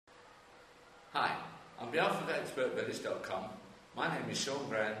Hi, on behalf of ExpertVillage.com, my name is Sean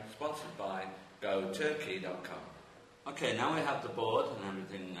Graham, sponsored by GoTurkey.com. Okay, now we have the board and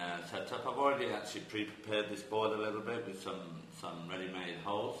everything set up. I've already actually pre-prepared this board a little bit with some ready-made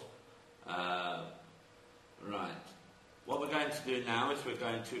holes. Right, what we're going to do now is we're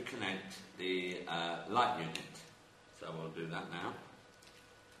going to connect the light unit. So we'll do that now.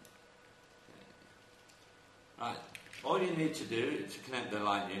 Right, all you need to do to connect the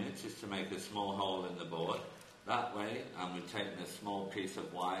light units is to make a small hole in the board. That way, we've taken a small piece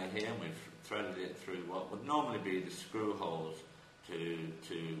of wire here and we've threaded it through what would normally be the screw holes to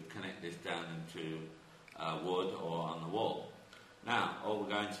connect this down into wood or on the wall. Now, all we're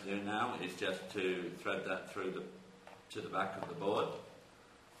going to do now is just to thread that through to the back of the board.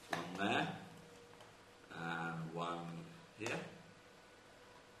 One there, and one here.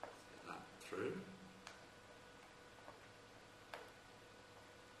 Get that through.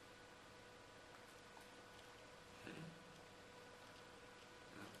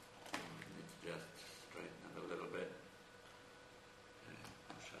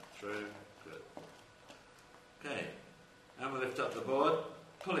 Through. Good. Okay, and we'll lift up the board,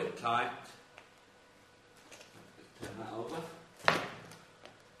 pull it tight. Just turn that over.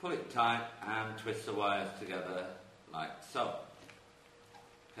 Pull it tight and twist the wires together like so.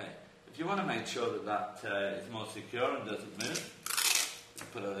 Okay, if you want to make sure that is more secure and doesn't move,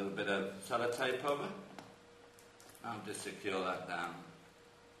 put a little bit of sellotape over. I'll just secure that down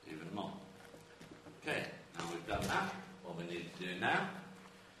even more. Okay, now we've done that. What we need to do now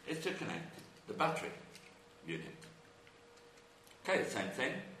is to connect the battery unit. Okay, same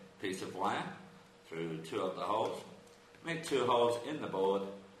thing, piece of wire through two of the holes. Make two holes in the board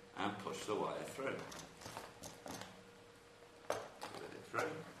and push the wire through. Put it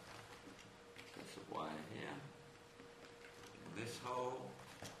through. Piece of wire here. In this hole.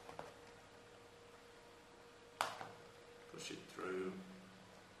 Push it through.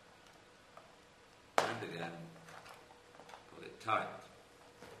 And again, pull it tight.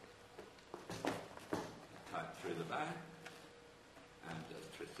 Through the back and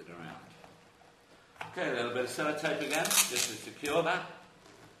just twist it around. Okay, a little bit of sellotape again just to secure that.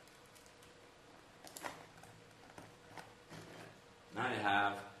 Now you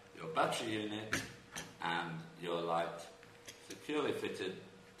have your battery unit and your light securely fitted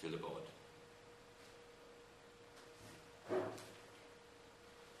to the board.